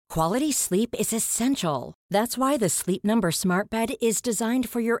Quality sleep is essential. That's why the Sleep Number Smart Bed is designed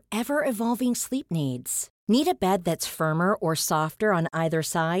for your ever-evolving sleep needs. Need a bed that's firmer or softer on either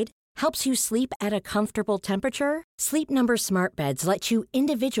side? Helps you sleep at a comfortable temperature? Sleep Number Smart Beds let you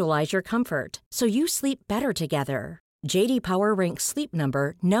individualize your comfort, so you sleep better together. J.D. Power ranks Sleep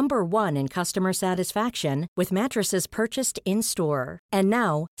Number number 1 in customer satisfaction with mattresses purchased in-store. And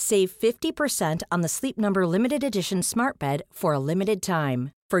now, save 50% on the Sleep Number Limited Edition Smart Bed for a limited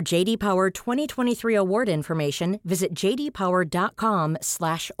time. For J.D. Power 2023 award information, visit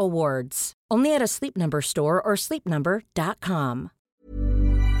jdpower.com/awards. Only at a Sleep Number store or sleepnumber.com.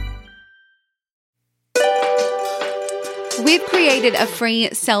 We've created a free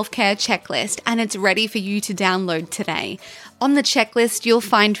self-care checklist and it's ready for you to download today. On the checklist, you'll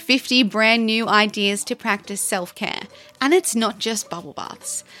find 50 brand new ideas to practice self-care. And it's not just bubble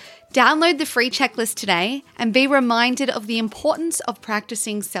baths. Download the free checklist today and be reminded of the importance of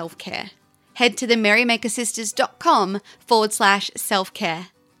practicing self-care. Head to themerrymakersisters.com/self-care.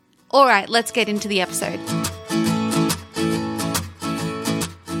 All right, let's get into the episode.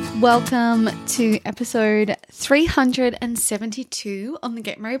 Welcome to episode 372 on the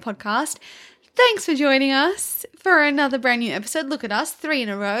Get Merry podcast. Thanks for joining us for another brand new episode. Look at us, 3 in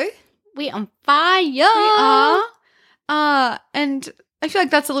a row. We on fire. We are. And I feel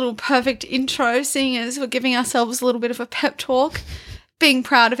like that's a little perfect intro, seeing as we're giving ourselves a little bit of a pep talk, being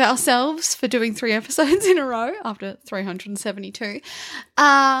proud of ourselves for doing 3 episodes in a row after 372,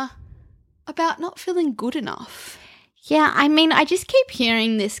 about not feeling good enough. Yeah, I mean, I just keep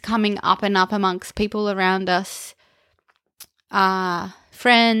hearing this coming up and up amongst people around us,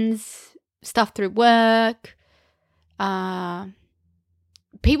 friends, stuff through work,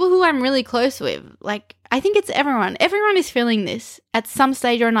 people who I'm really close with. Like, I think it's everyone. Everyone is feeling this at some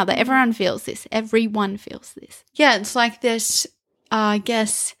stage or another. Everyone feels this. Everyone feels this. Yeah, it's like this, I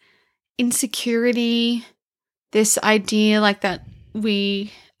guess, insecurity, this idea like that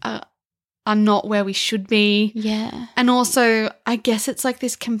we are not where we should be. Yeah. And also, I guess it's like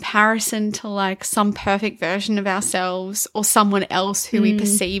this comparison to like some perfect version of ourselves or someone else who we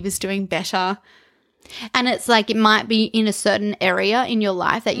perceive as doing better. And it's like it might be in a certain area in your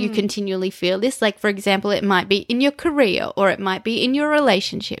life that you continually feel this. Like, for example, it might be in your career or it might be in your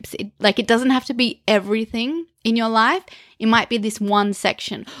relationships. It doesn't have to be everything in your life. It might be this one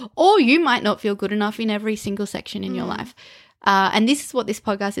section. Or you might not feel good enough in every single section in your life. And this is what this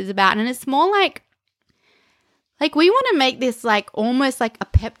podcast is about. And it's more like we want to make this like almost like a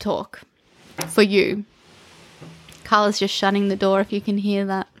pep talk for you. Carla's just shutting the door if you can hear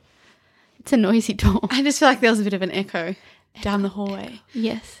that. It's a noisy door. I just feel like there was a bit of an echo down the hallway.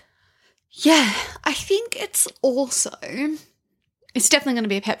 Yes. Yeah, I think it's definitely going to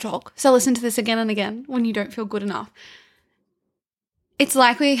be a pep talk. So listen to this again and again when you don't feel good enough. It's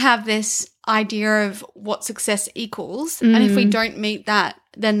like we have this idea of what success equals, and if we don't meet that,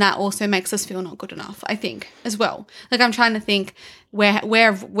 then that also makes us feel not good enough, I think, as well. Like, I'm trying to think where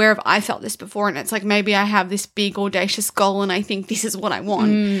have I felt this before, and it's like maybe I have this big audacious goal and I think this is what I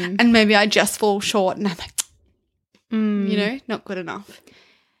want, and maybe I just fall short and I'm like, you know, not good enough.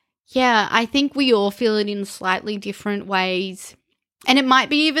 Yeah, I think we all feel it in slightly different ways. And it might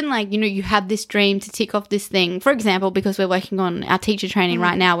be even like, you know, you have this dream to tick off this thing. For example, because we're working on our teacher training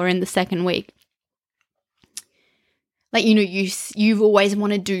right now, we're in the 2nd week. Like, you know, you've always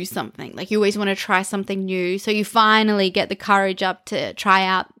want to do something. Like, you always want to try something new. So you finally get the courage up to try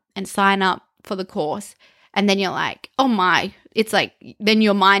out and sign up for the course. And then you're like, oh my, it's like, then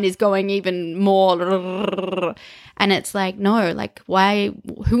your mind is going even more. And it's like, no, like, why,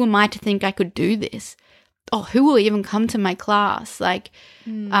 who am I to think I could do this? Oh, who will even come to my class? Like,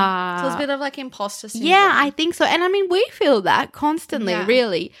 so it's a bit of like imposter syndrome. Yeah, I think so. And I mean, we feel that constantly,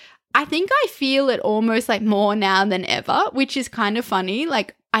 really. I think I feel it almost like more now than ever, which is kind of funny.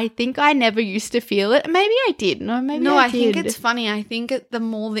 Like, I think I never used to feel it. Maybe I did. No, I did. Think it's funny. I think the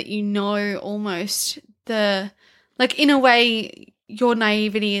more that you know, almost like in a way, your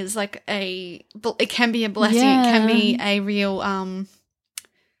naivety is like it can be a blessing. Yeah. It can be a real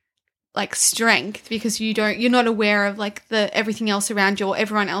like strength, because you're not aware of like everything else around you or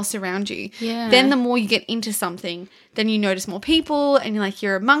everyone else around you. Yeah. Then the more you get into something, then you notice more people and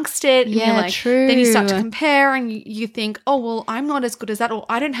you're amongst it. And yeah, you're like, true. Then you start to compare and you think, oh, well, I'm not as good as that, or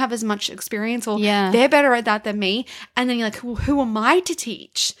I don't have as much experience, or they're better at that than me. And then you're like, well, who am I to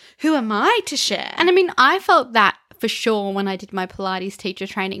teach? Who am I to share? And I mean, I felt that for sure when I did my Pilates teacher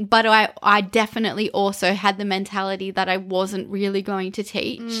training, but I definitely also had the mentality that I wasn't really going to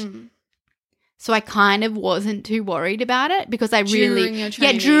teach. So I kind of wasn't too worried about it, because I really, during your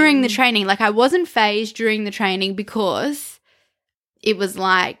training. during the training, like I wasn't phased during the training because it was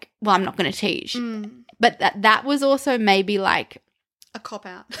like, well, I'm not going to teach. But that was also maybe like a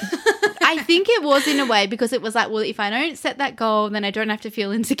cop-out. I think it was in a way, because it was like, well, if I don't set that goal, then I don't have to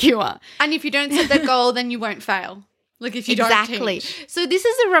feel insecure. And if you don't set that goal, then you won't fail. Like if you don't teach. So this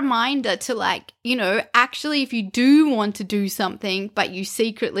is a reminder to, like, you know, actually if you do want to do something but you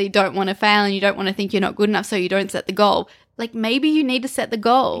secretly don't want to fail and you don't want to think you're not good enough, so you don't set the goal, like maybe you need to set the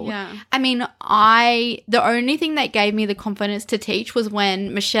goal. Yeah. I mean, the only thing that gave me the confidence to teach was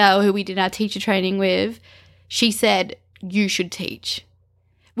when Michelle, who we did our teacher training with, she said, you should teach.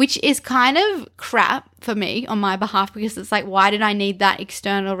 Which is kind of crap for me on my behalf, because it's like, why did I need that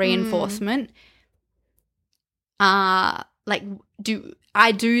external reinforcement? Like, do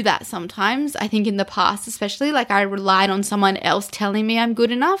I do that sometimes? I think in the past, especially, like I relied on someone else telling me I'm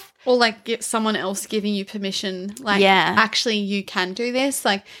good enough. Or like get someone else giving you permission. Like, Yeah. actually you can do this,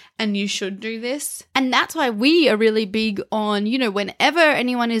 like, and you should do this. And that's why we are really big on, you know, whenever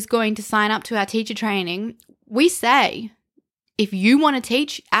anyone is going to sign up to our teacher training, we say, if you want to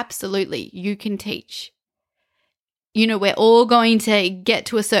teach, absolutely, you can teach. You know, we're all going to get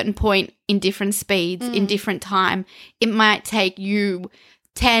to a certain point in different speeds, in different time. It might take you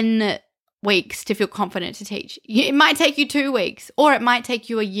 10 weeks to feel confident to teach. It might take you 2 weeks, or it might take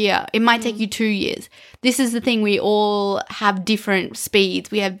you a year. It might take you 2 years. This is the thing. We all have different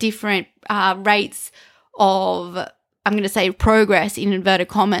speeds. We have different rates of, I'm going to say, progress in inverted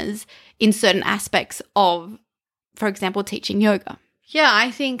commas in certain aspects of, for example, teaching yoga. Yeah,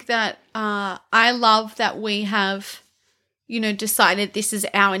 I think that I love that we have, you know, decided this is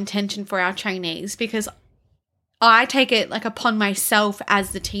our intention for our trainees, because I take it like upon myself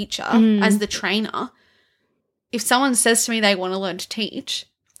as the teacher, as the trainer. If someone says to me they want to learn to teach,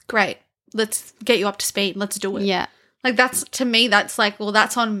 great, let's get you up to speed. Let's do it. Yeah. Like that's, to me, that's like, well,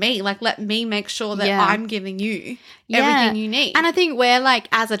 that's on me. Like, let me make sure that Yeah. I'm giving you everything you need. And I think we're like,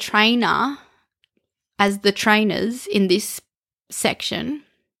 as a trainer, as the trainers in this section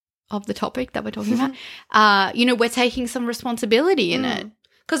of the topic that we're talking about, you know, we're taking some responsibility in it.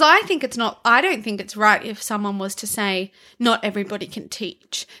 Because I don't think it's right if someone was to say not everybody can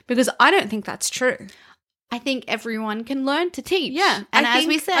teach, because I don't think that's true. I think everyone can learn to teach. Yeah, And I as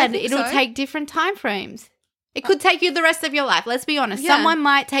we think said, it'll so. take different time frames. It could take you the rest of your life. Let's be honest. Yeah. Someone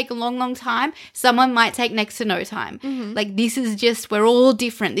might take a long, long time. Someone might take next to no time. Like, this is just, we're all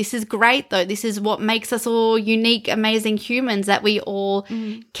different. This is great, though. This is what makes us all unique, amazing humans, that we all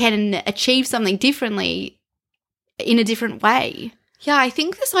can achieve something differently in a different way. Yeah, I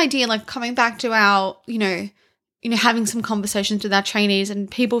think this idea, like coming back to our, you know, having some conversations with our trainees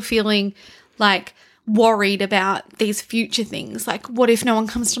and people feeling like worried about these future things, like what if no one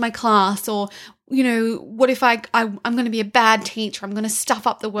comes to my class, or, you know, what if I'm going to be a bad teacher, I'm going to stuff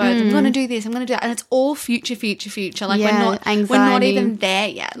up the words, I'm going to do this, I'm going to do that, and it's all future. Like Yeah, we're not anxiety. even there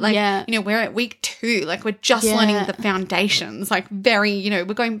yet. Like, you know, we're at week 2, like we're just learning the foundations, like very, you know,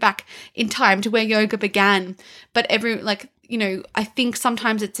 we're going back in time to where yoga began, but you know, I think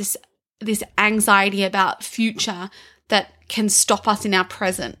sometimes it's this anxiety about future that can stop us in our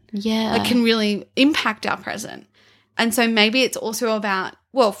present. Yeah. Like can really impact our present. And so maybe it's also about,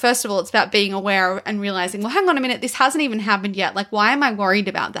 well, first of all, it's about being aware and realizing, well, hang on a minute, this hasn't even happened yet. Like, why am I worried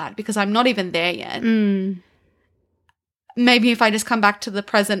about that? Because I'm not even there yet. Maybe if I just come back to the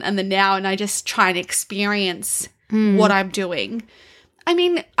present and the now and I just try and experience what I'm doing. I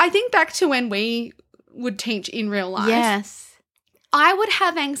mean, I think back to when we would teach in real life. Yes. I would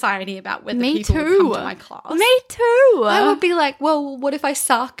have anxiety about whether Me people would too. come to my class. Me too. I would be like, well, what if I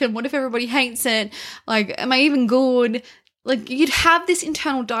suck? And what if everybody hates it? Like, am I even good? Like, you'd have this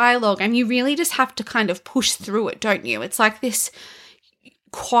internal dialogue and you really just have to kind of push through it, don't you? It's like this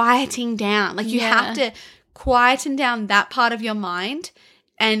quieting down. Like, you have to quieten down that part of your mind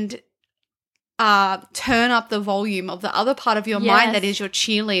and turn up the volume of the other part of your mind that is your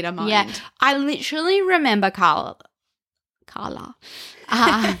cheerleader mind. Yeah. I literally remember Carla.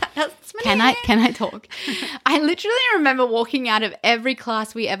 That's my Can name. I talk? I literally remember walking out of every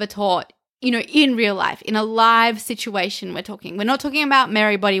class we ever taught, you know, in real life, in a live situation. We're not talking about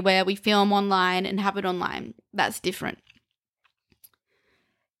Merrybody where we film online and have it online. That's different.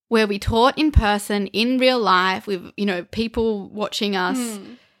 Where we taught in person, in real life, with, you know, people watching us.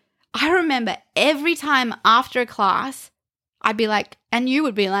 I remember every time after a class, I'd be like, and you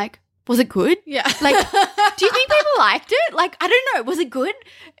would be like, was it good? Yeah. Like, do you think people liked it? Like, I don't know. Was it good?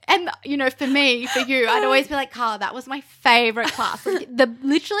 And, you know, for me, for you, I'd always be like, Carla, that was my favorite class. Like,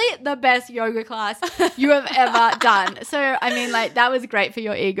 literally the best yoga class you have ever done. So, I mean, like, that was great for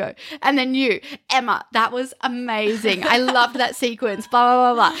your ego. And then you, Emma, that was amazing. I loved that sequence,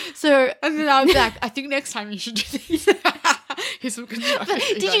 blah, blah, blah, blah. So, And then I was like, I think next time you should do this. Here's some constructive Did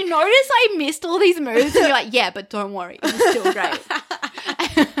feedback. you notice I missed all these moves? And you're like, yeah, but don't worry. It was still great.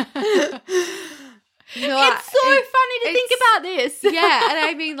 No, It's so funny to think about this. Yeah, and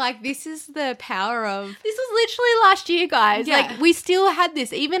I mean, like, this is the power of... This was literally last year, guys. Yeah. Like, we still had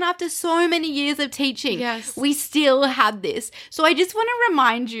this. Even after so many years of teaching, Yes. we still had this. So I just want to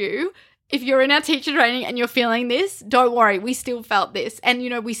remind you, if you're in our teacher training and you're feeling this, don't worry. We still felt this. And,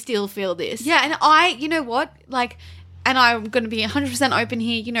 we still feel this. Yeah, and you know what? Like, and I'm going to be 100% open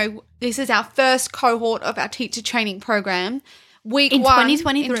here. This is our first cohort of our teacher training program. Week In 1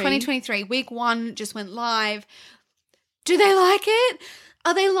 2023. In 2023. Week 1 just went live. Do they like it?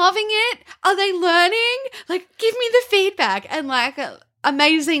 Are they loving it? Are they learning? Like, give me the feedback. And like,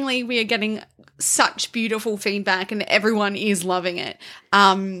 amazingly, we are getting such beautiful feedback and everyone is loving it.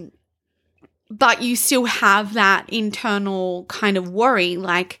 But you still have that internal kind of worry,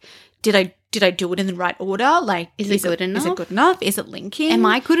 like, did I do it in the right order? Like, Is it good enough? Is it good enough? Is it linking? Am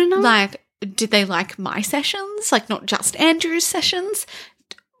I good enough? Like, did they like my sessions? Like, not just Andrew's sessions?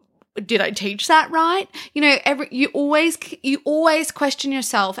 Did I teach that right? You always question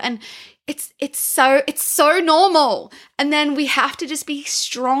yourself, and it's so normal. And then we have to just be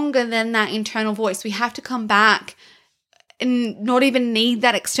stronger than that internal voice. We have to come back and not even need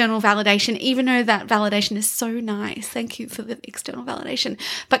that external validation, even though that validation is so nice. Thank you for the external validation.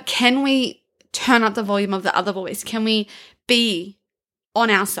 But can we turn up the volume of the other voice? Can we be on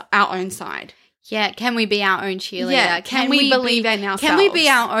our own side? Yeah, can we be our own cheerleader? Yeah, can we believe in ourselves? Can we be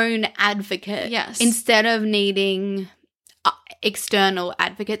our own advocate? Yes. Instead of needing external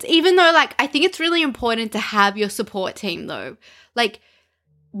advocates. Even though, like, I think it's really important to have your support team, though. Like,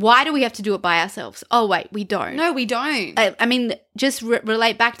 why do we have to do it by ourselves? Oh, wait, we don't. No, we don't. I mean, just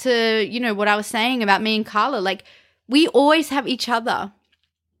relate back to, what I was saying about me and Carla. Like, we always have each other.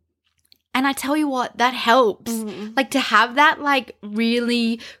 And I tell you what, that helps. Like, to have that, like,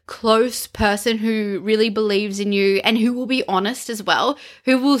 really close person who really believes in you and who will be honest as well,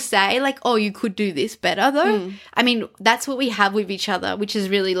 who will say, like, oh, you could do this better, though. I mean, that's what we have with each other, which is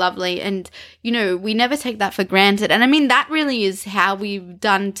really lovely. And, we never take that for granted. And, I mean, that really is how we've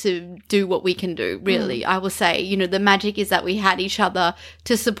done to do what we can do, really. I will say, the magic is that we had each other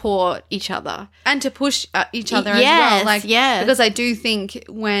to support each other. And to push each other as Yes, well. Like, yes. Because I do think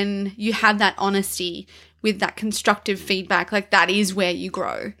when you have that honesty with that constructive feedback, like, that is where you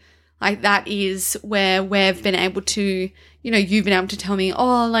grow. Like, that is where we've been able to, you've been able to tell me,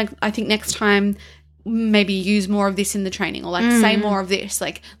 oh, like, I think next time maybe use more of this in the training, or like say more of this,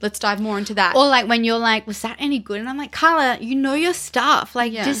 like, let's dive more into that. Or like when you're like, was that any good? And I'm like, Carla, you know your stuff.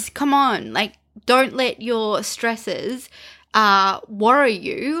 Like, just come on. Like, don't let your stresses worry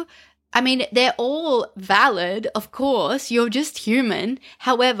you. I mean, they're all valid, of course. You're just human.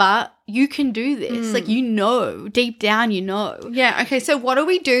 However, you can do this. Like, deep down, Yeah. Okay. So what do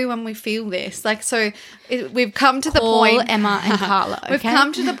we do when we feel this? Like, so we've come to the Call point. Emma and Carla. Okay? We've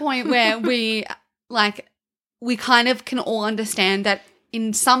come to the point where we kind of can all understand that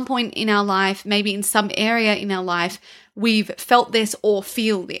in some point in our life, maybe in some area in our life, we've felt this or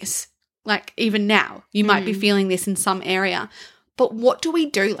feel this. Like, even now, you might be feeling this in some area. But what do we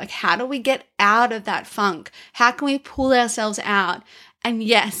do? Like, how do we get out of that funk? How can we pull ourselves out? And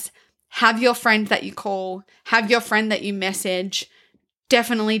yes, have your friend that you call, have your friend that you message.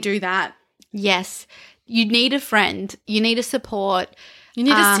 Definitely do that. Yes. You need a friend. You need a support. You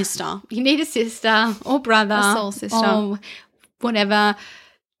need a sister. You need a sister or brother. A soul sister. Or whatever.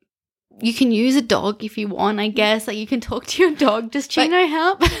 You can use a dog if you want, I guess. Like, you can talk to your dog. Does Chino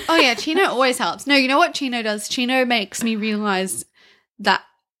help? Oh, yeah. Chino always helps. No, you know what Chino does? Chino makes me realize that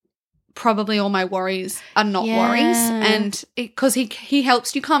probably all my worries are not worries. And because he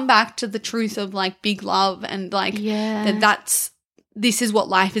helps you come back to the truth of, like, big love and, like, this is what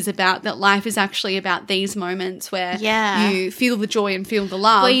life is about, that life is actually about these moments where you feel the joy and feel the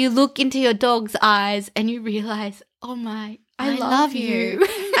love. Where you look into your dog's eyes and you realize, oh my, I love you.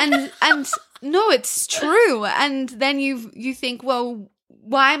 and no, it's true. And then you think, well,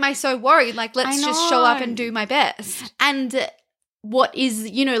 why am I so worried? Like, let's just show up and do my best. And what is,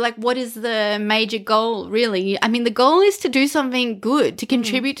 what is the major goal, really? I mean, the goal is to do something good, to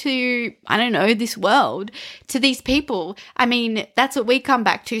contribute to, I don't know, this world, to these people. I mean, that's what we come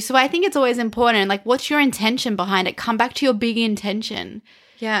back to. So I think it's always important, like, what's your intention behind it? Come back to your big intention.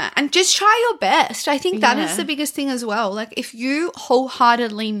 Yeah, and just try your best. I think that is the biggest thing as well. Like, if you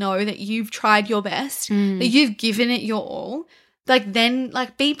wholeheartedly know that you've tried your best, that you've given it your all, like then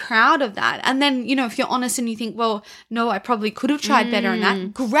like be proud of that. And then, you know, if you're honest and you think, well, no, I probably could have tried better in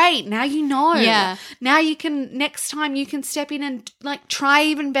that. Great. Now you know. Yeah. Now you can, next time you can step in and like try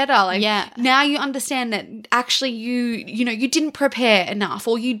even better. Like now you understand that actually you know, you didn't prepare enough,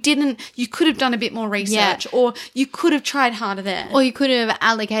 or you could have done a bit more research, or you could have tried harder there. Or you could have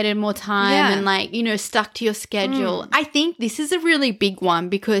allocated more time and like, you know, stuck to your schedule. I think this is a really big one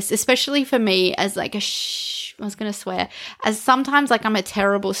because especially for me as like I was going to swear, as sometimes like I'm a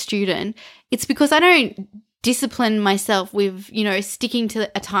terrible student, it's because I don't discipline myself with, you know, sticking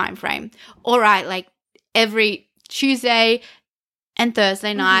to a time frame. All right, like every Tuesday and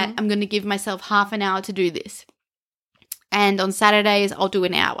Thursday night, I'm going to give myself half an hour to do this. And on Saturdays, I'll do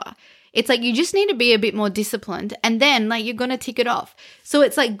an hour. It's like you just need to be a bit more disciplined and then like you're going to tick it off. So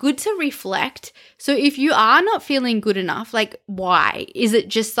it's like good to reflect. So if you are not feeling good enough, like why? Is it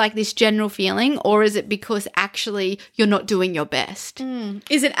just like this general feeling, or is it because actually you're not doing your best?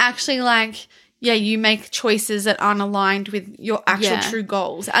 Is it actually like, you make choices that aren't aligned with your actual true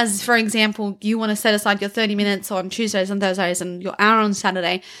goals? As for example, you want to set aside your 30 minutes on Tuesdays and Thursdays and your hour on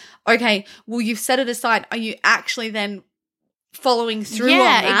Saturday. Okay, well, you've set it aside. Are you actually then following through on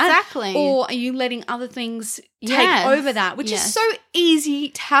that? Exactly. Or are you letting other things take over that, which is so easy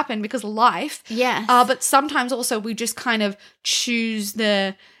to happen because of life. Yes. But sometimes also we just kind of choose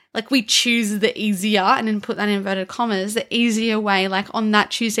the easier, and then put that in inverted commas, the easier way. Like on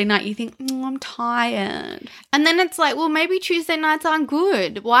that Tuesday night, you think, I'm tired. And then it's like, well, maybe Tuesday nights aren't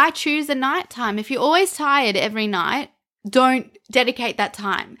good. Why choose the nighttime? If you're always tired every night, don't dedicate that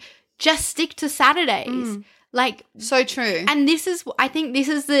time. Just stick to Saturdays. Like, so true. And I think this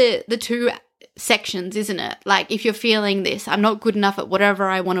is the two sections, isn't it? Like if you're feeling this, I'm not good enough at whatever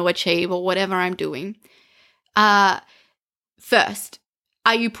I want to achieve or whatever I'm doing. First,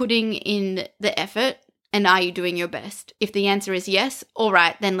 are you putting in the effort and are you doing your best? If the answer is yes, all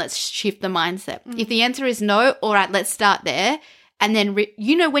right, then let's shift the mindset. If the answer is no, all right, let's start there. And then,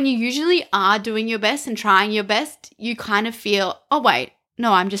 you know, when you usually are doing your best and trying your best, you kind of feel, oh, wait,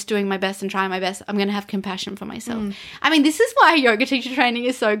 no, I'm just doing my best and trying my best. I'm going to have compassion for myself. I mean, this is why yoga teacher training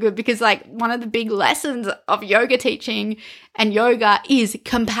is so good, because like one of the big lessons of yoga teaching and yoga is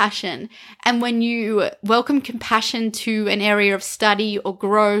compassion. And when you welcome compassion to an area of study or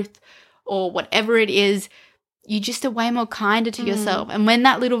growth or whatever it is, you just are way more kinder to yourself. And when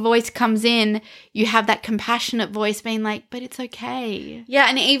that little voice comes in, you have that compassionate voice being like, but it's okay. Yeah,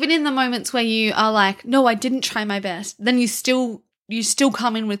 and even in the moments where you are like, no, I didn't try my best, then you still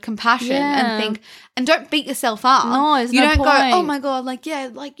come in with compassion and think, and don't beat yourself up. No, there's you no don't point. go, oh my God, like,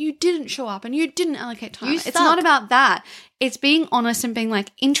 like you didn't show up and you didn't allocate time. You It's suck. not about that. It's being honest and being like,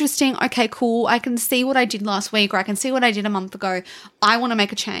 interesting, okay, cool. I can see what I did last week, or I can see what I did a month ago. I want to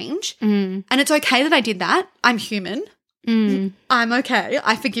make a change. And it's okay that I did that. I'm human. I'm okay.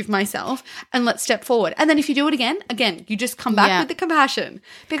 I forgive myself, and let's step forward. And then if you do it again, you just come back with the compassion,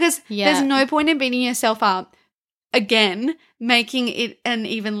 because there's no point in beating yourself up again, making it an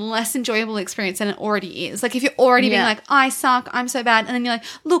even less enjoyable experience than it already is. Like if you're already being like, I suck, I'm so bad, and then you're like,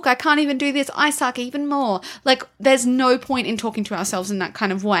 look, I can't even do this, I suck even more. Like there's no point in talking to ourselves in that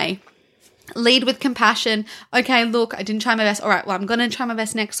kind of way. Lead with compassion. Okay, look, I didn't try my best. All right, well, I'm going to try my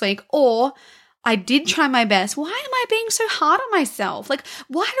best next week. Or I did try my best. Why am I being so hard on myself? Like,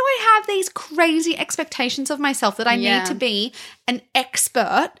 why do I have these crazy expectations of myself that I need to be an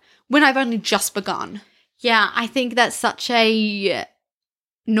expert when I've only just begun? Yeah, I think that's such a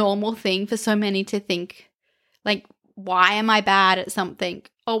normal thing for so many to think, like, why am I bad at something?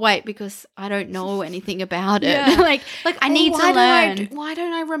 Oh, wait, because I don't know anything about it. Yeah. like I need to learn. Why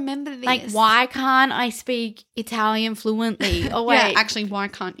don't I remember this? Like, why can't I speak Italian fluently? Oh, wait. Yeah, actually, why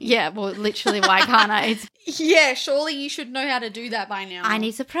can't you? Yeah, well, literally, why can't I? Yeah, surely you should know how to do that by now. I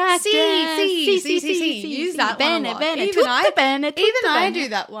need to practice. See. Use that one a lot. Even I do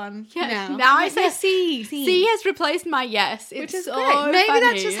that one now. I say see. See has replaced my yes. Which is so great. Maybe funny.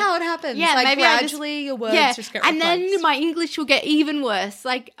 that's just how it happens. Yeah, like maybe gradually your words just get replaced. And then my English will get even worse.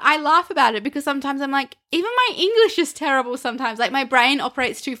 Like I laugh about it because sometimes I'm like, even my English is terrible sometimes. Like my brain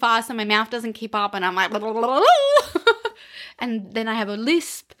operates too fast and my mouth doesn't keep up and I'm like, blah, blah, blah, blah. And then I have a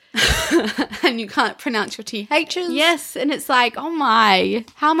lisp. And you can't pronounce your THs. Yes, and it's like, oh my,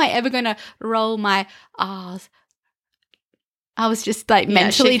 how am I ever going to roll my R's? I was just like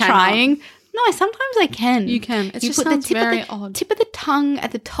mentally trying. No, sometimes I can. You can. It just put sounds the very odd. Tip of the tongue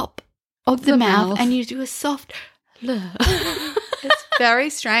at the top of the mouth and you do a soft It's very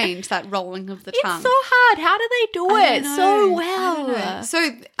strange, that rolling of the tongue. It's so hard. How do they do it so well?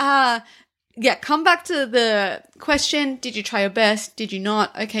 So, come back to the question, did you try your best? Did you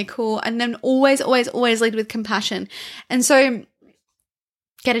not? Okay, cool. And then always lead with compassion. And so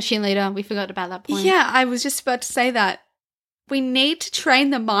Get a cheerleader. We forgot about that point. Yeah, I was just about to say that. We need to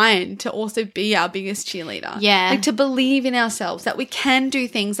train the mind to also be our biggest cheerleader. Yeah. Like to believe in ourselves, that we can do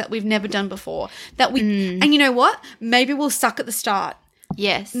things that we've never done before. That we and you know what? Maybe we'll suck at the start.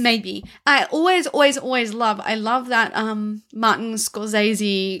 Yes. Maybe. I always love that Martin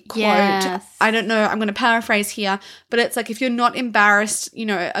Scorsese quote. Yes. I don't know, I'm going to paraphrase here, but it's like, if you're not embarrassed,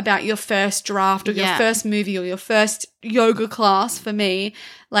 about your first draft or your first movie or your first yoga class, for me,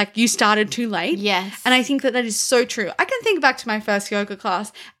 like, you started too late. Yes. And I think that is so true. I can think back to my first yoga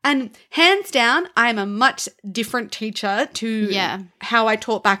class, and hands down, I am a much different teacher to how I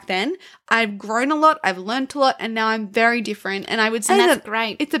taught back then. I've grown a lot, I've learned a lot, and now I'm very different. And I would say that's that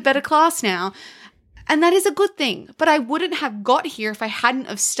great. It's a better class now. And that is a good thing. But I wouldn't have got here if I hadn't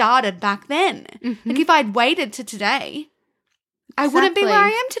have started back then. Like, if I'd waited to today, I wouldn't be where I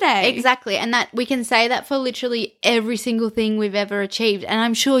am today. Exactly. And that we can say that for literally every single thing we've ever achieved. And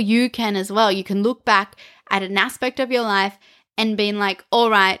I'm sure you can as well. You can look back at an aspect of your life and being like, all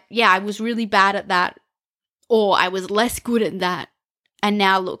right, yeah, I was really bad at that, or I was less good at that. And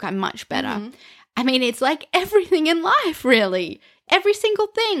now look, I'm much better. I mean, it's like everything in life, really. Every single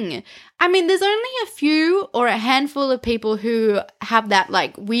thing. I mean, there's only a few or a handful of people who have that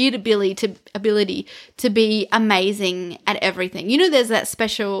like weird ability to be amazing at everything. There's that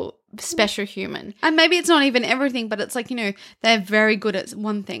special human. And maybe it's not even everything, but it's like, they're very good at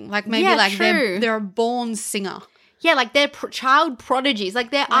one thing. Like maybe they're a born singer. Yeah, like they're child prodigies.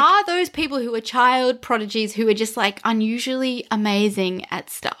 Like there are those people who are child prodigies who are just like unusually amazing at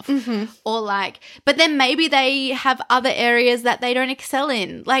stuff. Or like, but then maybe they have other areas that they don't excel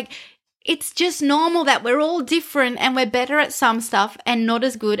in. Like, it's just normal that we're all different and we're better at some stuff and not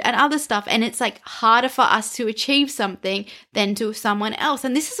as good at other stuff. And it's like harder for us to achieve something than to someone else.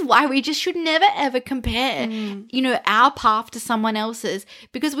 And this is why we just should never ever compare, our path to someone else's,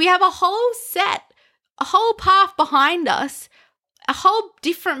 because we have a whole path behind us, a whole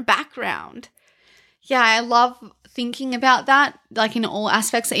different background. Yeah, I love thinking about that, like in all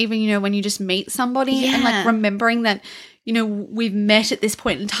aspects, even, when you just meet somebody and like remembering that, we've met at this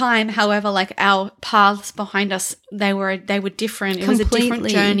point in time. However, like our paths behind us, they were different. It was a different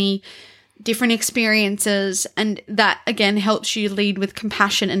journey, different experiences. And that again helps you lead with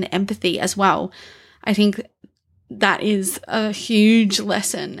compassion and empathy as well. I think that is a huge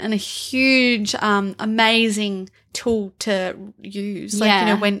lesson and a huge, amazing tool to use.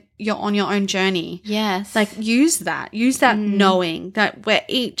 Like, when you're on your own journey. Yes. Like, use that knowing that we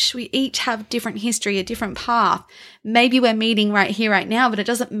each have different history, a different path. Maybe we're meeting right here, right now, but it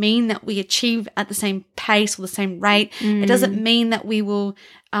doesn't mean that we achieve at the same pace or the same rate. It doesn't mean that we will,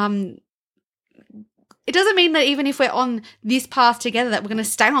 it doesn't mean that even if we're on this path together that we're going to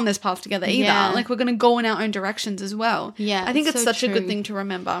stay on this path together either. Yeah. Like, we're going to go in our own directions as well. Yeah, I think it's so such a true. good thing to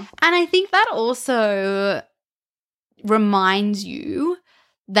remember. And I think that also reminds you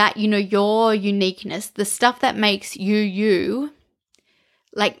that, your uniqueness, the stuff that makes you,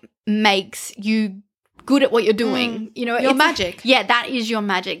 like makes you good at what you're doing. Your magic. Yeah, that is your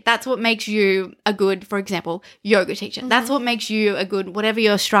magic. That's what makes you a good, for example, yoga teacher. That's what makes you a good whatever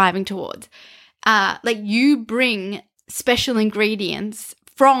you're striving towards. Like, you bring special ingredients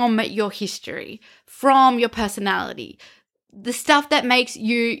from your history, from your personality. The stuff that makes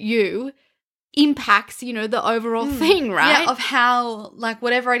you impacts, the overall thing, right? Yeah, of how, like,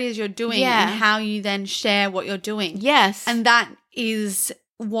 whatever it is you're doing and how you then share what you're doing. Yes. And that is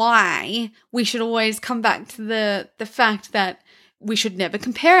why we should always come back to the fact that we should never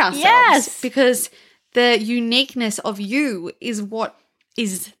compare ourselves. Yes. Because the uniqueness of you is what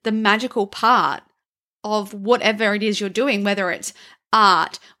is the magical part of whatever it is you're doing, whether it's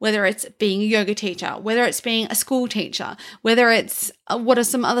art, whether it's being a yoga teacher, whether it's being a school teacher, whether it's what are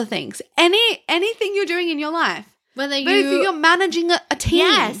some other things, anything you're doing in your life. Whether you're managing a team.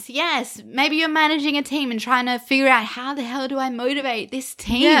 Yes. Maybe you're managing a team and trying to figure out how the hell do I motivate this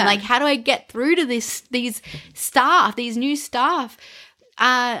team? Yeah. Like, how do I get through to these new staff?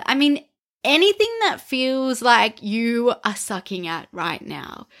 I mean, anything that feels like you are sucking at right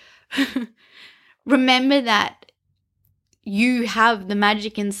now, remember that you have the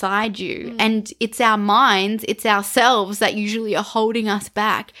magic inside you, and it's our minds, it's ourselves that usually are holding us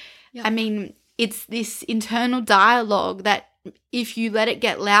back. Yep. I mean, it's this internal dialogue that if you let it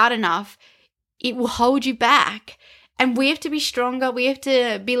get loud enough, it will hold you back. And we have to be stronger. We have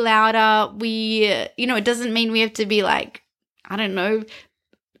to be louder. It doesn't mean we have to be like, I don't know,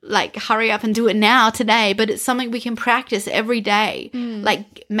 like hurry up and do it now today, but it's something we can practice every day.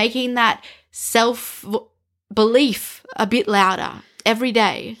 Like making that self-belief a bit louder every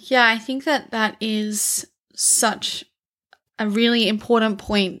day. Yeah, I think that is such a really important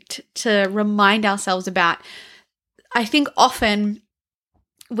point to remind ourselves about. I think often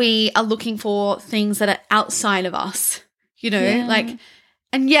we are looking for things that are outside of us, you know, like,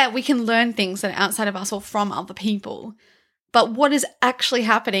 and yeah, we can learn things that are outside of us or from other people. But what is actually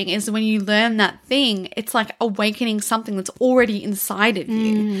happening is when you learn that thing, it's like awakening something that's already inside of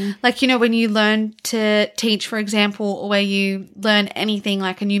you. Like, you know, when you learn to teach, for example, or where you learn anything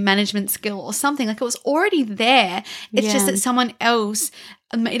like a new management skill or something, like it was already there. It's just that someone else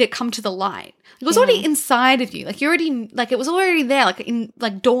made it come to the light. It was already inside of you. Like you already, like it was already there, like in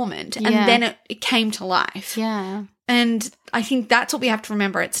like dormant, and then it came to life. Yeah. And I think that's what we have to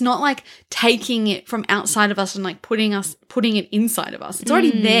remember. It's not like taking it from outside of us and like putting it inside of us. It's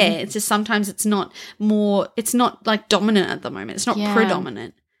already there. It's just sometimes it's not like dominant at the moment. It's not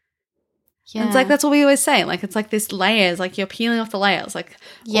predominant. Yeah. And it's like, that's what we always say. Like, it's like this layers, like you're peeling off the layers, like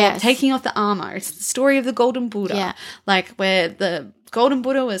or taking off the armor. It's the story of the Golden Buddha. Yeah. Like where the Golden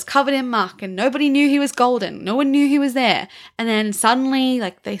Buddha was covered in muck and nobody knew he was golden. No one knew he was there. And then suddenly,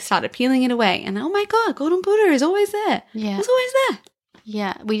 like, they started peeling it away. And, oh, my God, Golden Buddha is always there. Yeah. It's always there.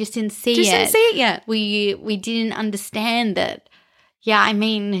 Yeah. We just didn't see it. Didn't see it yet. We didn't understand it. Yeah, I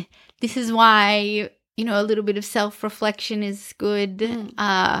mean, this is why, you know, a little bit of self-reflection is good.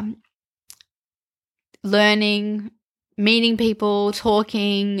 Learning, meeting people,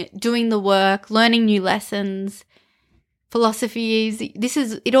 talking, doing the work, learning new lessons. Philosophies,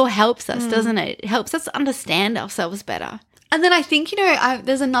 it all helps us, doesn't it? It helps us understand ourselves better. And then I think, you know,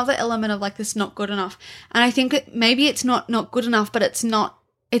 there's another element of like this not good enough. And I think maybe it's not good enough, but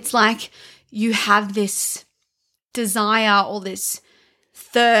it's like you have this desire or this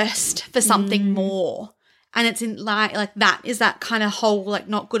thirst for something more. And it's in like that is that kind of whole like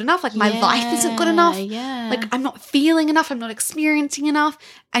not good enough. Like my life isn't good enough. Yeah. Like I'm not feeling enough. I'm not experiencing enough.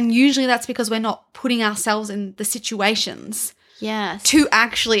 And usually that's because we're not putting ourselves in the situations to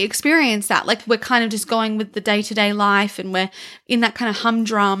actually experience that. Like we're kind of just going with the day-to-day life and we're in that kind of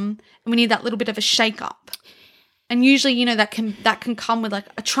humdrum and we need that little bit of a shake up. And usually, you know, that can come with like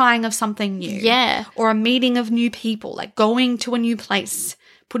a trying of something new. Yeah. Or a meeting of new people, like going to a new place,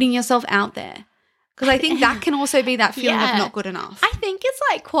 putting yourself out there. Because I think that can also be that feeling of not good enough. I think it's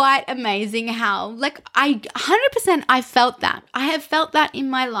like quite amazing how like I 100% I felt that. I have felt that in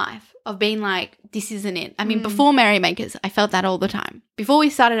my life of being like, this isn't it. I mean, before Merrymakers, I felt that all the time. Before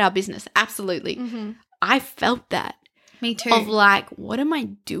we started our business, absolutely. I felt that. Me too. Of like, what am I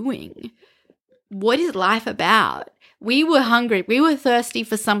doing? What is life about? We were hungry. We were thirsty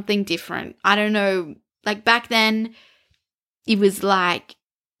for something different. I don't know. Like back then, it was like,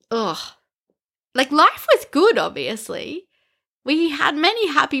 ugh. Like life was good, obviously. We had many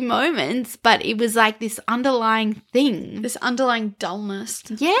happy moments, but it was like this underlying thing. This underlying dullness.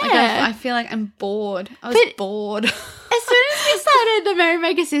 Yeah. Like I feel like I'm bored. I was bored. As soon as we started the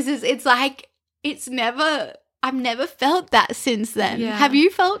Merrymaker Sisters, it's like I've never felt that since then. Yeah. Have you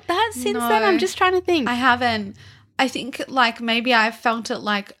felt that since then? I'm just trying to think. I haven't. I think like maybe I've felt it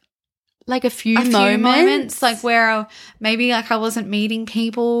like a few moments like where maybe like I wasn't meeting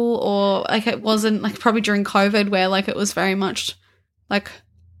people or like it wasn't like probably during COVID where like it was very much like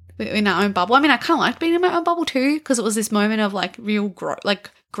in our own bubble. I mean, I kind of liked being in my own bubble too because it was this moment of like real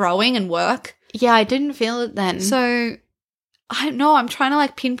growing and work. Yeah, I didn't feel it then. So I don't know. I'm trying to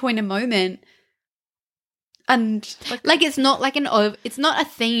like pinpoint a moment. And like it's not like it's not a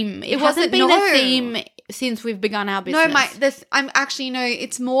theme. It hasn't been a theme since we've begun our business. No, I'm actually, you know,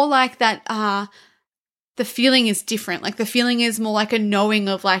 it's more like that the feeling is different. Like the feeling is more like a knowing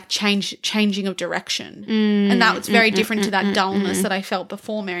of like changing of direction. And that was very different to that dullness that I felt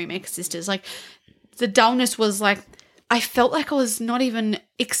before Merrymaker Sisters. Like the dullness was like I felt like I was not even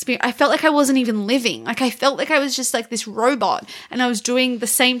I felt like I wasn't even living. Like I felt like I was just like this robot and I was doing the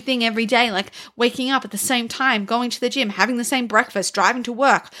same thing every day, like waking up at the same time, going to the gym, having the same breakfast, driving to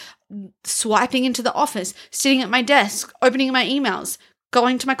work, swiping into the office, sitting at my desk, opening my emails,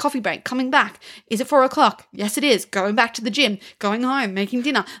 going to my coffee break, coming back. Is it 4:00? Yes, it is. Going back to the gym, going home, making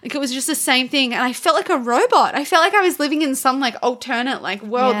dinner. Like it was just the same thing. And I felt like a robot. I felt like I was living in some like alternate like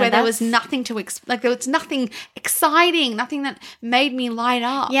world where there was nothing to like there was nothing exciting, nothing that made me light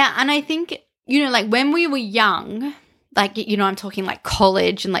up. Yeah. And I think, you know, like when we were young, like, you know, I'm talking like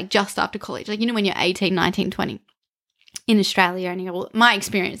college and like just after college, like, you know, when you're 18, 19, 20 in Australia, and my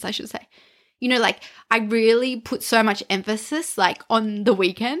experience, I should say. You know, like I really put so much emphasis like on the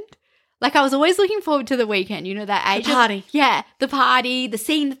weekend. Like I was always looking forward to the weekend, you know, that age. The party. The party, the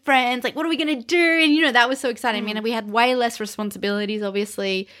seeing the friends, like what are we going to do? And, you know, that was so exciting. I mean, we had way less responsibilities,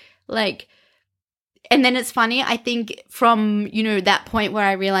 obviously. Like And then it's funny, I think from, you know, that point where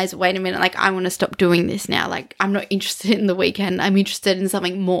I realized, wait a minute, like I want to stop doing this now. Like I'm not interested in the weekend. I'm interested in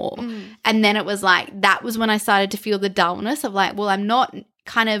something more. And then it was like, that was when I started to feel the dullness of like, well, I'm not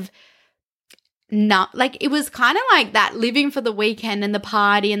kind of not like, it was kind of like that living for the weekend and the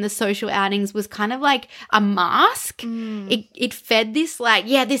party and the social outings was kind of like a mask. It fed this like,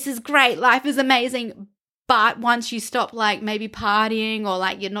 yeah, this is great. Life is amazing. But once you stop like maybe partying or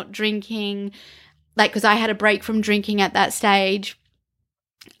like you're not drinking, like, because I had a break from drinking at that stage,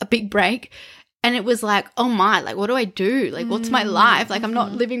 a big break, and it was like, oh my, like, what do I do? Like, what's my life? Like, I'm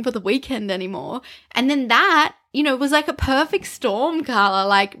not living for the weekend anymore. And then that, you know, was like a perfect storm, Carla,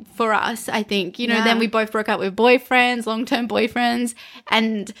 like for us, I think. You know, then we both broke up with boyfriends, long-term boyfriends,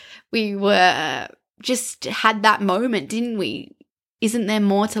 and we were just had that moment, didn't we? Isn't there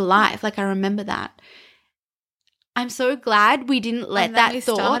more to life? Like, I remember that. I'm so glad we didn't let that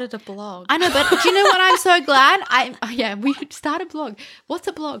thought. Started a blog. I know, but do you know what? I'm so glad. We should start a blog. What's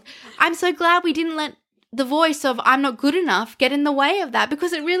a blog? I'm so glad we didn't let the voice of I'm not good enough get in the way of that,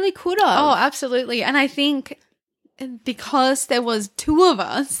 because it really could have. Oh, absolutely. And I think because there was two of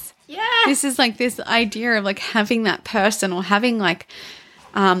us, this is like this idea of like having that person or having like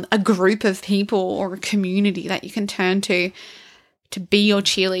a group of people or a community that you can turn to be your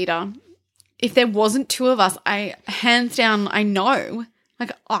cheerleader. If there wasn't two of us, hands down, I know,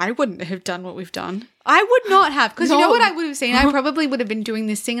 like I wouldn't have done what we've done. I would not have, because you know what I would have seen? I probably would have been doing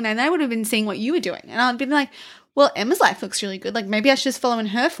this thing, and I would have been seeing what you were doing. And I'd been like, well, Emma's life looks really good. Like maybe I should just follow in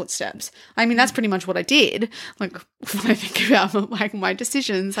her footsteps. I mean, that's pretty much what I did. Like when I think about like my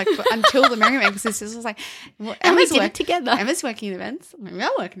decisions, like until the Merrymakers, this was like, well, Emma's did it together. Emma's working in events. Maybe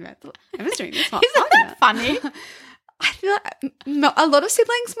I'll work in events. Emma's doing this. Isn't that funny? I feel like a lot of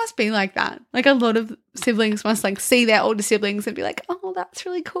siblings must be like that. Like a lot of siblings must like see their older siblings and be like, "Oh, that's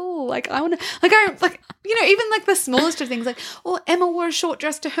really cool." Like I want to, you know, even like the smallest of things, like, "Oh, Emma wore a short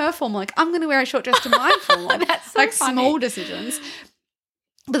dress to her formal. Like I'm going to wear a short dress to my formal." That's so like funny. Small decisions,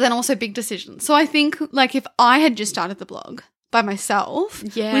 but then also big decisions. So I think like if I had just started the blog by myself,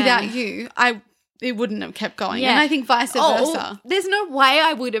 without you, it wouldn't have kept going. And I think vice versa. There's no way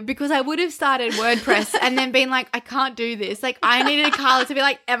I would have, because I would have started WordPress and then been like, I can't do this. Like I needed Carla to be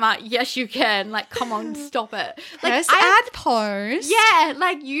like, Emma, yes you can. Like come on, stop it. Like add post. Yeah,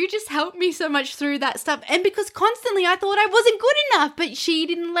 like you just helped me so much through that stuff. And because constantly I thought I wasn't good enough, but she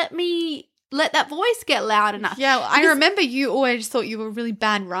didn't let me let that voice get loud enough. Yeah, I remember you always thought you were a really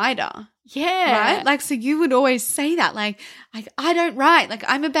bad writer. Yeah. Right? Like, so you would always say that, like, I don't write. Like,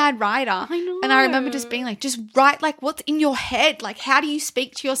 I'm a bad writer. I know. And I remember just being like, just write, like, what's in your head. Like, how do you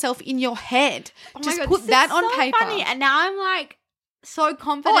speak to yourself in your head? Oh just my God, put that on so paper. Funny. And now I'm, like, so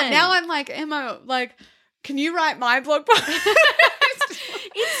confident. Oh, now I'm like, Emma, like, can you write my blog post?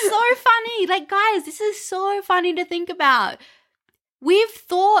 It's so funny. Like, guys, this is so funny to think about. We've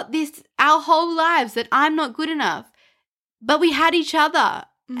thought this our whole lives that I'm not good enough, but we had each other.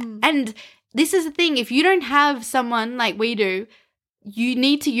 And this is the thing. If you don't have someone like we do, you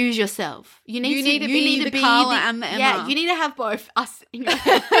need to use yourself. You need to be the Carla and the Emma. Yeah, you need to have both us in your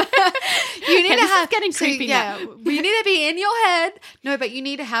head. You need to have getting creepy now. You need to be in your head. No, but you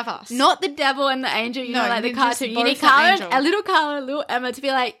need to have us. Not the devil and the angel, you know, like the cartoon. You need Carla, a little Carla, a little Emma to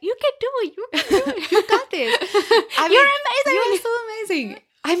be like, you can do it. You can do it. You got this. You're amazing. You're so amazing.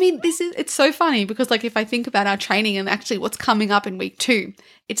 I mean, it's so funny because like if I think about our training and actually what's coming up in week 2,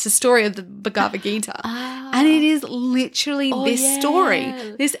 it's the story of the Bhagavad Gita. And it is literally story,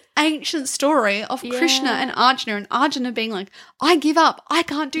 this ancient story of Krishna and Arjuna being like, I give up. I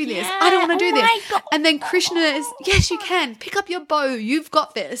can't do this. I don't want to do this. God. And then Krishna is, yes, you can. Pick up your bow. You've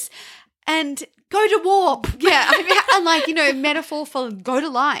got this. And go to war. Yeah. I mean, and like, you know, metaphor for go to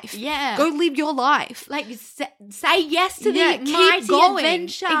life. Yeah. Go live your life. Like say yes to the keep mighty going.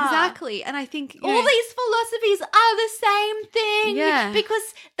 adventure. Exactly. And I think all these philosophies are the same thing. Yeah. Because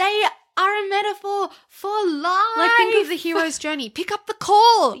they are a metaphor for life. Like think of the hero's journey. Pick up the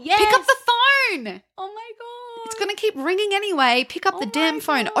call. Yes. Pick up the phone. Oh my God. It's going to keep ringing anyway. Pick up the damn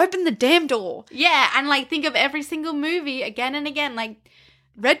phone. God. Open the damn door. Yeah. And like think of every single movie again and again. Like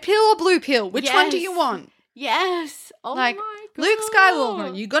red pill or blue pill? Which one do you want? Yes. Oh like my God. Luke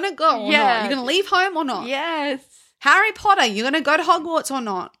Skywalker, you going to go or not? You going to leave home or not? Yes. Harry Potter, you going to go to Hogwarts or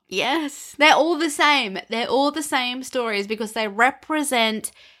not? Yes. They're all the same. They're all the same stories because they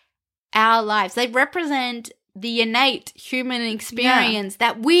represent our lives. They represent the innate human experience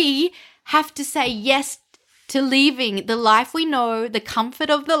that we have to say yes to leaving the life we know, the comfort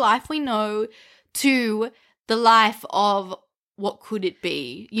of the life we know, to the life of what could it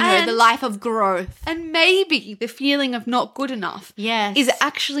be? You know, And- the life of growth. And maybe the feeling of not good enough Yes. is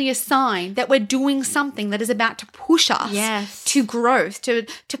actually a sign that we're doing something that is about to push us Yes. to growth, to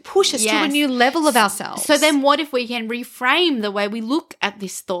push us to a Yes. new level of ourselves. So then what if we can reframe the way we look at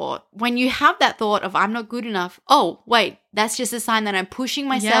this thought? When you have that thought of I'm not good enough, oh, wait, that's just a sign that I'm pushing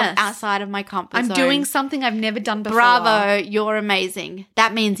myself Yes. outside of my comfort I'm zone. doing something I've never done before. Bravo, you're amazing.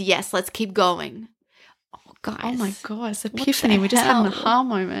 That means yes, let's keep going. Oh, guys. Oh my God, it's What the epiphany. We just had an hell? aha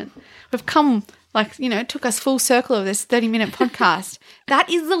moment. We've come, like, you know, it took us full circle of this 30-minute podcast. That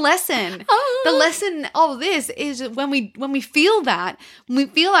is the lesson. Oh. The lesson of this is when we feel that, when we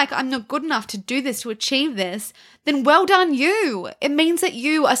feel like I'm not good enough to do this, to achieve this, then well done you. It means that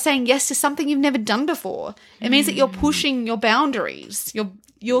you are saying yes to something you've never done before. It means that you're pushing your boundaries.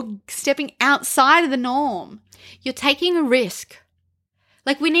 You're stepping outside of the norm. You're taking a risk.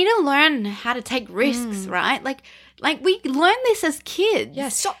 Like, we need to learn how to take risks, right? Like we learn this as kids. Yeah,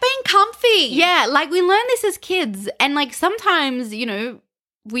 stop being comfy. Yeah, like we learn this as kids, and like sometimes, you know,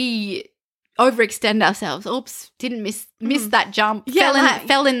 we overextend ourselves. Oops, didn't miss that jump. Yeah,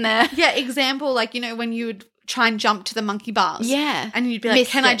 fell in there. Yeah, example, like, you know, when you would try and jump to the monkey bars. Yeah. And you'd be like,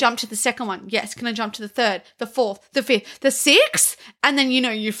 Missed can I it. jump to the second one? Yes. Can I jump to the third, the fourth, the fifth, the sixth? And then, you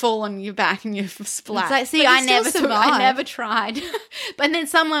know, you fall on your back and you splat. It's like, see, But you I still never survive. tried. But then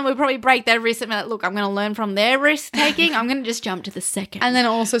someone would probably break their wrist and be like, look, I'm going to learn from their risk taking. I'm going to just jump to the second. And then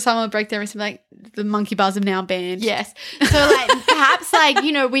also someone would break their wrist and be like, the monkey bars have now banned. yes. So like perhaps like,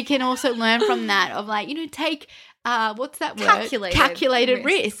 you know, we can also learn from that of like, you know, take, what's that word? Calculated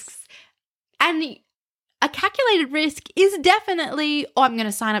risks. And a calculated risk is definitely, oh, I'm going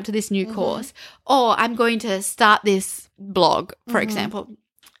to sign up to this new course, or I'm going to start this blog, for example.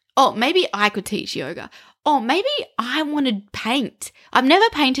 Oh, maybe I could teach yoga. Oh, maybe I want to paint. I've never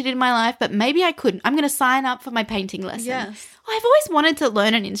painted in my life, but maybe I couldn't. I'm going to sign up for my painting lesson. Yes. Oh, I've always wanted to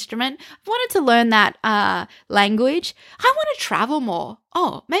learn an instrument. I've wanted to learn that language. I want to travel more.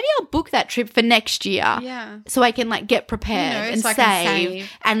 Oh, maybe I'll book that trip for next year. Yeah. So I can like get prepared You know, and so I save, can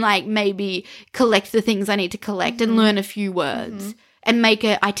save. and like maybe collect the things I need to collect and learn a few words and make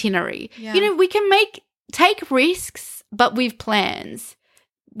an itinerary. Yeah. You know, we can take risks, but with plans.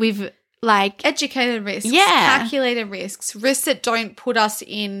 We've like Educated risks. Yeah. Calculated risks. Risks that don't put us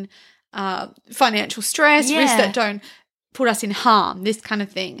in financial stress. Yeah. Risks that don't put us in harm. This kind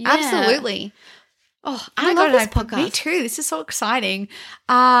of thing. Yeah. Absolutely. Oh, I love this podcast. Me too. This is so exciting.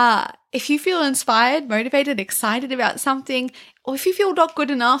 If you feel inspired, motivated, excited about something, or if you feel not good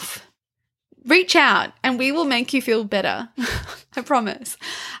enough, reach out and we will make you feel better. I promise.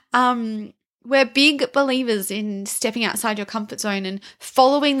 We're big believers in stepping outside your comfort zone and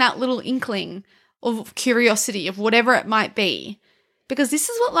following that little inkling of curiosity of whatever it might be. Because this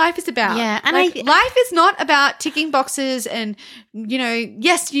is what life is about. Yeah, and like, life is not about ticking boxes and, you know,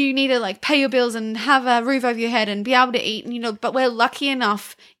 yes, you need to like pay your bills and have a roof over your head and be able to eat, and, you know, but we're lucky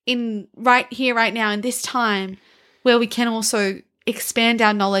enough in right here, right now, in this time where we can also expand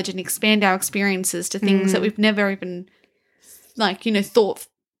our knowledge and expand our experiences to things that we've never even like, you know, thought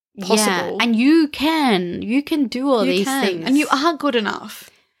possible. Yeah. And you can do all You these can, things. and you are good enough.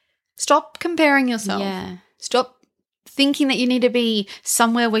 Stop comparing yourself. Yeah. Stop thinking that you need to be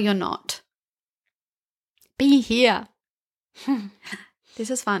somewhere where you're not. Be here. This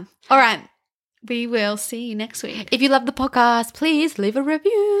is fun. All right. We will see you next week. If you love the podcast, please leave a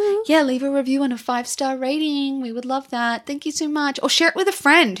review. Yeah, leave a review and a 5-star rating. We would love that. Thank you so much. Or share it with a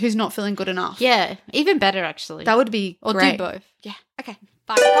friend who's not feeling good enough. Yeah, even better actually. That would be or great. do both. Yeah. Okay.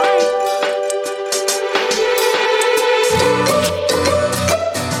 Bye. Bye.